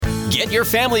Get your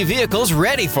family vehicles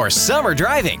ready for summer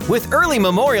driving with early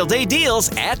Memorial Day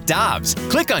deals at Dobbs.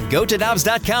 Click on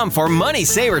GoToDobbs.com for money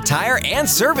saver tire and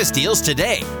service deals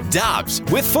today. Dobbs,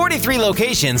 with 43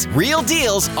 locations, real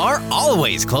deals are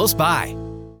always close by.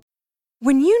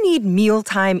 When you need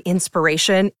mealtime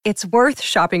inspiration, it's worth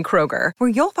shopping Kroger, where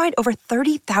you'll find over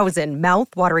 30,000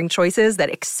 mouth-watering choices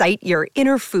that excite your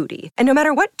inner foodie. And no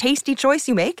matter what tasty choice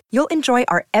you make, you'll enjoy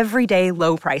our everyday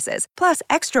low prices, plus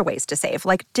extra ways to save,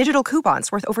 like digital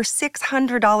coupons worth over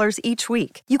 $600 each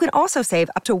week. You can also save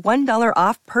up to $1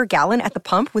 off per gallon at the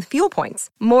pump with fuel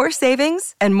points. More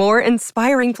savings and more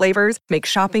inspiring flavors make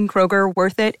shopping Kroger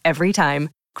worth it every time.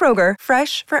 Kroger,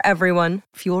 fresh for everyone.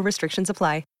 Fuel restrictions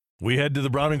apply. We head to the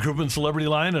Brown and Crouppen Celebrity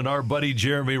Line, and our buddy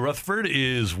Jeremy Rutherford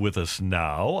is with us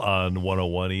now on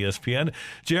 101 ESPN.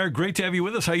 JR, great to have you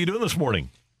with us. How you doing this morning?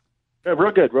 Yeah,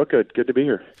 real good. Good to be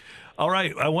here. All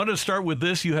right, I want to start with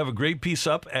this. You have a great piece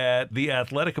up at The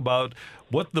Athletic about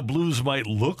what the Blues might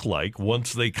look like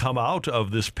once they come out of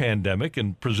this pandemic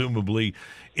and presumably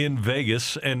in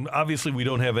Vegas. And obviously we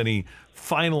don't have any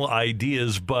final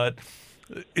ideas, but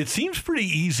it seems pretty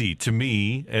easy to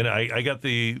me, and I got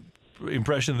the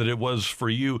impression that it was for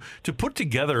you, to put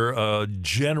together a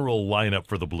general lineup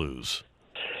for the Blues.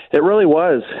 It really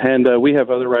was, and we have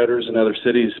other writers in other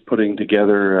cities putting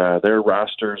together their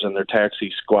rosters and their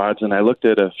taxi squads, and I looked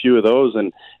at a few of those,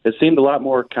 and it seemed a lot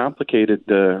more complicated,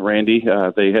 Randy.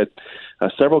 They had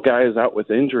several guys out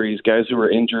with injuries, guys who were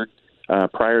injured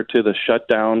prior to the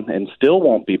shutdown and still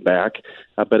won't be back.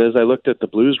 But as I looked at the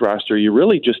Blues roster, you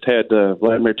really just had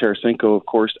Vladimir Tarasenko, of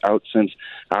course, out since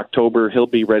October. He'll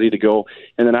be ready to go.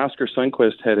 And then Oscar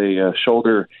Sundqvist had a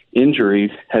shoulder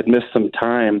injury, had missed some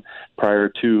time prior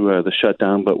to the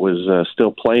shutdown, but was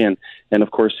still playing. And,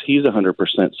 of course, he's 100%.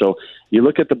 So you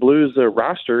look at the Blues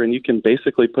roster, and you can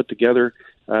basically put together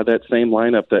that same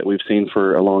lineup that we've seen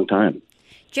for a long time.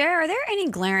 Jerry, are there any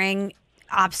glaring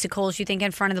obstacles you think in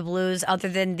front of the Blues other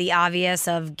than the obvious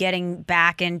of getting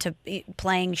back into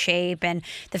playing shape and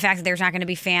the fact that there's not going to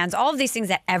be fans, all of these things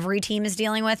that every team is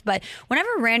dealing with? But whenever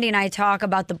Randy and I talk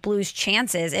about the Blues'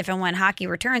 chances if and when hockey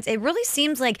returns, it really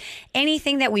seems like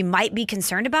anything that we might be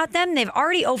concerned about them, they've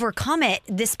already overcome it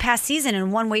this past season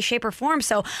in one way, shape, or form.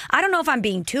 So I don't know if I'm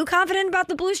being too confident about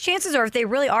the Blues' chances or if they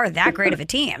really are that great of a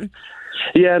team.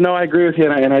 Yeah, no, I agree with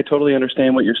you, and I totally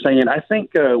understand what you're saying. I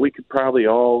think we could probably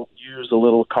all use a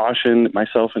little caution,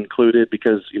 myself included,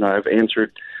 because, I've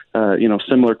answered,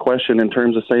 similar question in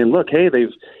terms of saying, look, hey,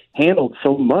 they've handled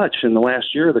so much in the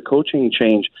last year, the coaching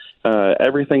change,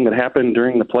 everything that happened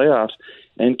during the playoffs,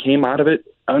 and came out of it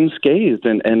unscathed,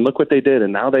 and look what they did,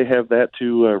 and now they have that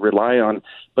to rely on.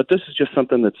 But this is just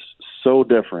something that's so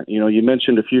different. You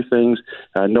mentioned a few things,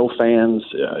 no fans,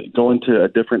 going to a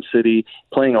different city,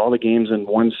 playing all the games in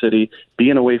one city,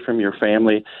 being away from your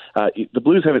family. The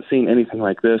Blues haven't seen anything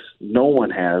like this. No one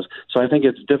has. So I think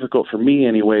it's difficult for me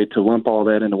anyway to lump all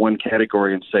that into one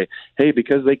category and say, hey,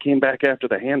 because they came back after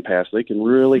the hand pass, they can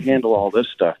really handle all this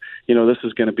stuff. This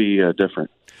is going to be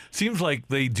different. Seems like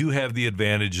they do have the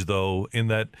advantage, though, in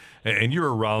that, and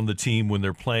you're around the team when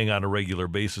they're playing on a regular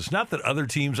basis. Not that other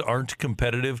teams aren't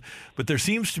competitive, but there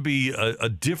seems to be a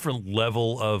different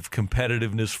level of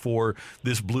competitiveness for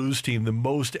this Blues team than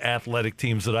most athletic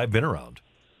teams that I've been around.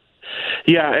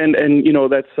 Yeah, and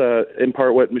that's in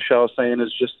part what Michelle is saying,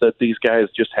 is just that these guys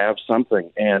just have something,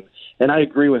 and I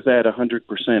agree with that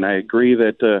 100%. I agree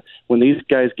that when these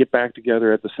guys get back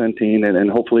together at the Centene, and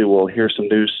hopefully we'll hear some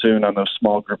news soon on those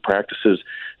small group practices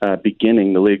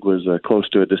beginning. The league was close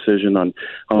to a decision on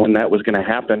when that was going to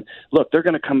happen. Look, they're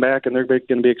going to come back and they're going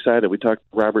to be excited. We talked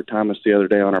to Robert Thomas the other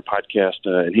day on our podcast,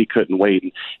 and he couldn't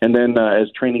wait. And then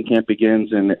as training camp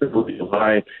begins in early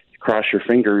July, cross your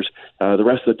fingers, the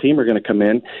rest of the team are going to come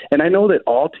in. And I know that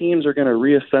all teams are going to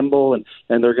reassemble and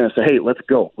they're going to say, hey, let's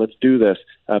go, let's do this.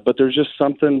 But there's just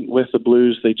something with the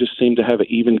Blues. They just seem to have an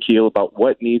even keel about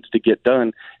what needs to get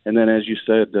done. And then, as you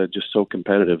said, just so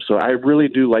competitive. So I really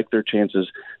do like their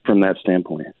chances from that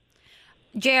standpoint.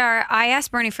 JR, I asked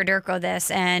Bernie Federko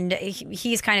this, and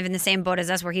he's kind of in the same boat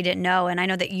as us where he didn't know. And I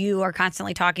know that you are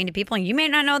constantly talking to people, and you may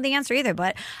not know the answer either,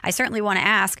 but I certainly want to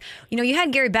ask. You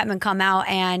had Gary Bettman come out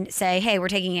and say, hey, we're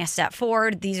taking a step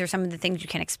forward. These are some of the things you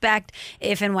can expect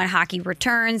if and when hockey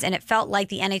returns. And it felt like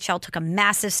the NHL took a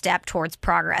massive step towards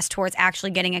progress, towards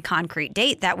actually getting a concrete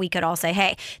date that we could all say,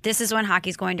 hey, this is when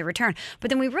hockey's going to return. But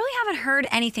then we really haven't heard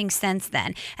anything since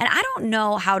then. And I don't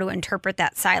know how to interpret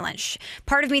that silence.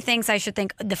 Part of me thinks I should think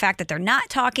the fact that they're not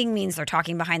talking means they're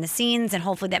talking behind the scenes, and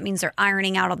hopefully that means they're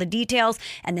ironing out all the details.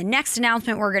 And the next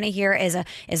announcement we're going to hear is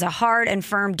a hard and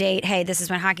firm date. Hey, this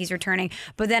is when hockey's returning.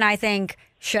 But then I think,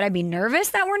 Should I be nervous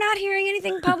that we're not hearing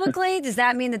anything publicly? Does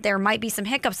that mean that there might be some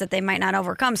hiccups that they might not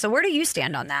overcome? So where do you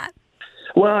stand on that?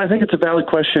 Well, I think it's a valid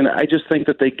question. I just think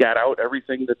that they got out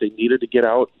everything that they needed to get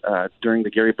out during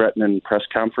the Gary Bettman press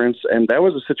conference, and that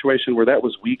was a situation where that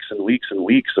was weeks and weeks and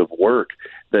weeks of work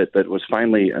that was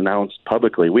finally announced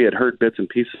publicly. We had heard bits and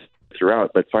pieces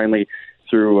throughout, but finally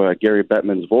through Gary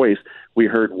Bettman's voice, we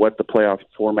heard what the playoff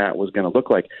format was going to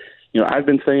look like. I've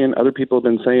been saying, other people have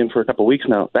been saying for a couple of weeks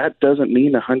now, that doesn't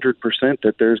mean 100%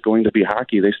 that there's going to be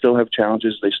hockey. They still have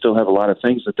challenges. They still have a lot of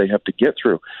things that they have to get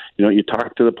through. You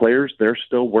talk to the players, they're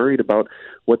still worried about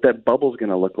what that bubble's going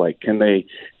to look like. Can they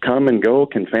come and go?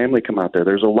 Can family come out there?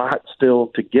 There's a lot still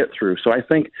to get through. So I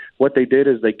think what they did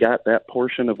is they got that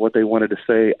portion of what they wanted to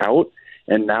say out,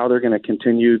 and now they're going to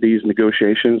continue these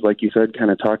negotiations, like you said,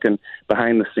 kind of talking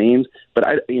behind the scenes. But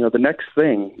the next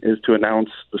thing is to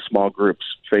announce the small groups,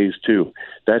 phase 2.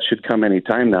 That should come any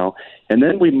time now. And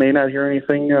then we may not hear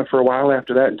anything for a while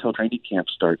after that until training camp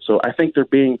starts. So I think they're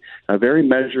being very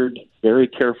measured, very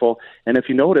careful. And if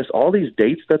you notice, all these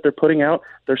dates that they're putting out,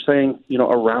 they're saying,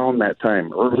 around that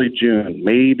time, early June,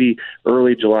 maybe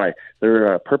early July.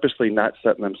 They're purposely not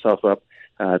setting themselves up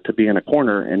to be in a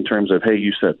corner in terms of, hey,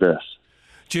 you said this.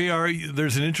 JR,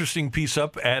 there's an interesting piece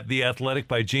up at The Athletic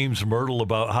by James Myrtle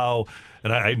about how,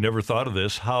 and I never thought of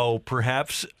this, how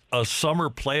perhaps a summer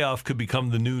playoff could become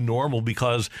the new normal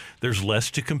because there's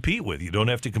less to compete with. You don't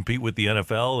have to compete with the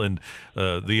NFL and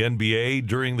the NBA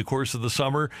during the course of the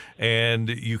summer, and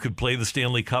you could play the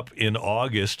Stanley Cup in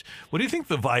August. What do you think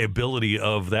the viability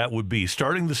of that would be?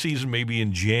 Starting the season maybe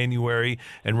in January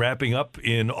and wrapping up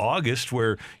in August,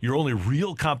 where your only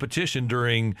real competition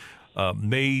during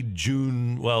May,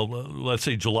 June, let's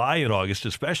say July and August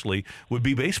especially, would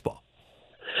be baseball.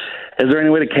 Is there any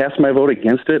way to cast my vote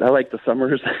against it? I like the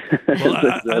summers. Well,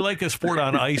 I like a sport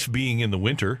on ice being in the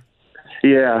winter.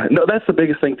 Yeah, no, that's the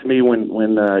biggest thing to me when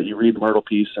you read the Myrtle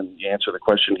piece and you answer the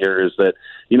question here is that,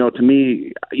 to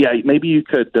me, yeah, maybe you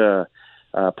could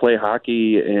play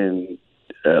hockey in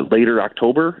later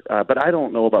October, but I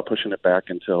don't know about pushing it back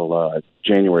until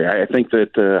January. I think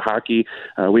that hockey,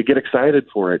 we get excited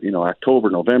for it,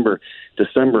 October, November,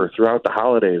 December, throughout the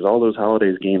holidays, all those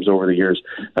holidays games over the years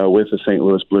with the St.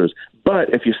 Louis Blues.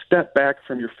 But if you step back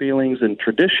from your feelings and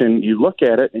tradition, you look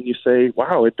at it and you say,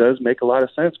 wow, it does make a lot of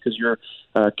sense because you're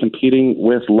competing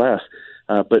with less.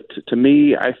 But to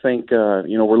me, I think,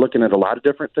 we're looking at a lot of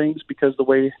different things because the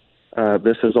way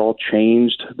this has all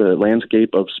changed the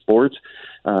landscape of sports.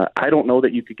 I don't know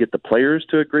that you could get the players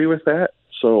to agree with that.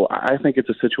 So I think it's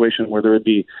a situation where there would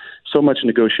be so much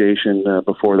negotiation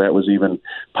before that was even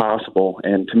possible.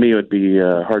 And to me, it would be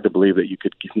hard to believe that you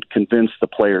could convince the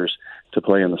players to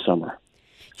play in the summer.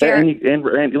 Sure. And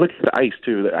you look at the ice,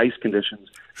 too, the ice conditions.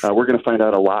 We're going to find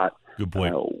out a lot. Good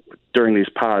point. During these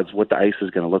pods, what the ice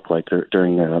is going to look like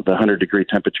during the 100-degree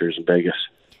temperatures in Vegas.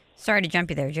 Sorry to jump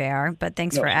you there, JR, but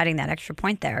thanks for adding that extra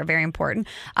point there. Very important.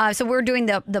 So we're doing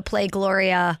the Play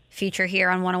Gloria feature here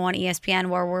on 101 ESPN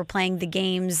where we're playing the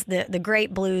games, the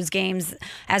great Blues games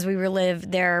as we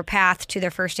relive their path to their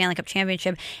first Stanley Cup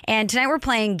championship. And tonight we're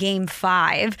playing Game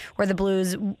 5 where the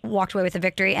Blues walked away with a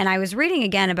victory. And I was reading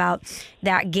again about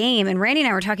that game, and Randy and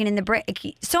I were talking in the break.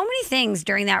 So many things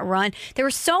during that run. There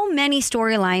were so many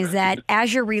storylines that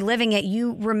as you're reliving it,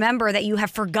 you remember that you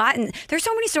have forgotten. There's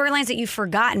so many storylines that you've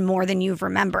forgotten more than you've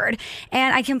remembered.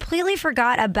 And I completely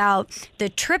forgot about the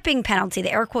tripping penalty, the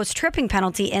air quotes tripping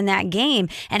penalty in that game,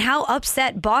 and how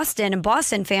upset Boston and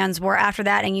Boston fans were after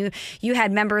that. And you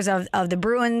had members of the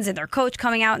Bruins and their coach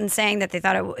coming out and saying that they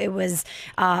thought it was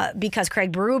because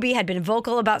Craig Berube had been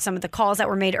vocal about some of the calls that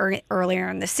were made earlier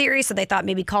in the series, so they thought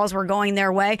maybe calls were going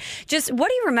their way. Just what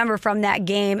do you remember from that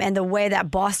game and the way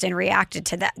that Boston reacted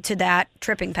to that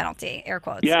tripping penalty, air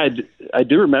quotes? Yeah, I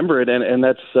do remember it, and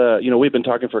that's we've been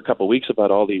talking for a couple of weeks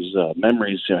about all these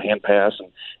memories, hand pass,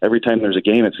 and every time there's a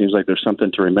game, it seems like there's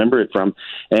something to remember it from.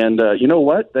 And you know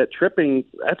what? That tripping,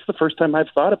 that's the first time I've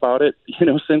thought about it,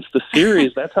 since the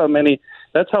series. That's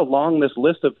how long this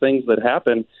list of things that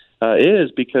happen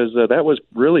is, because that was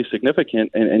really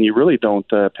significant, and you really don't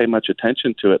pay much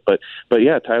attention to it. But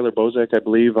yeah, Tyler Bozak, I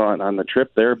believe, on the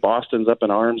trip there, Boston's up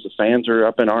in arms, the fans are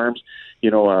up in arms.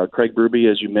 Craig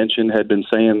Berube, as you mentioned, had been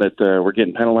saying that we're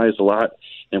getting penalized a lot,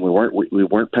 and we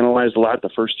weren't penalized a lot the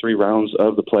first 3 rounds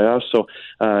of the playoffs. So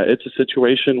it's a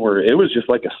situation where it was just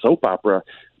like a soap opera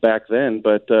back then.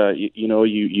 But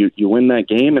you win that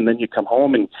game, and then you come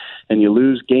home and you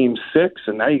lose Game 6,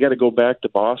 and now you got to go back to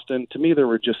Boston. To me, there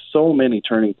were just so many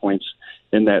turning points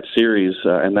in that series,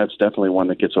 and that's definitely one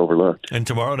that gets overlooked. And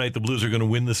tomorrow night, the Blues are going to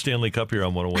win the Stanley Cup here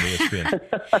on 101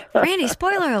 ESPN. Randy,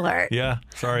 spoiler alert. Yeah,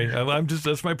 sorry. I'm just,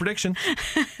 that's my prediction.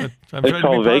 I'm Let's trying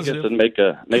call to be Vegas positive. and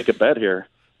make a bet here.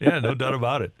 Yeah, no doubt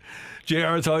about it.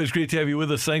 JR, it's always great to have you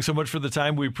with us. Thanks so much for the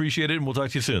time. We appreciate it, and we'll talk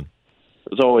to you soon.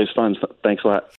 It's always fun. Thanks a lot.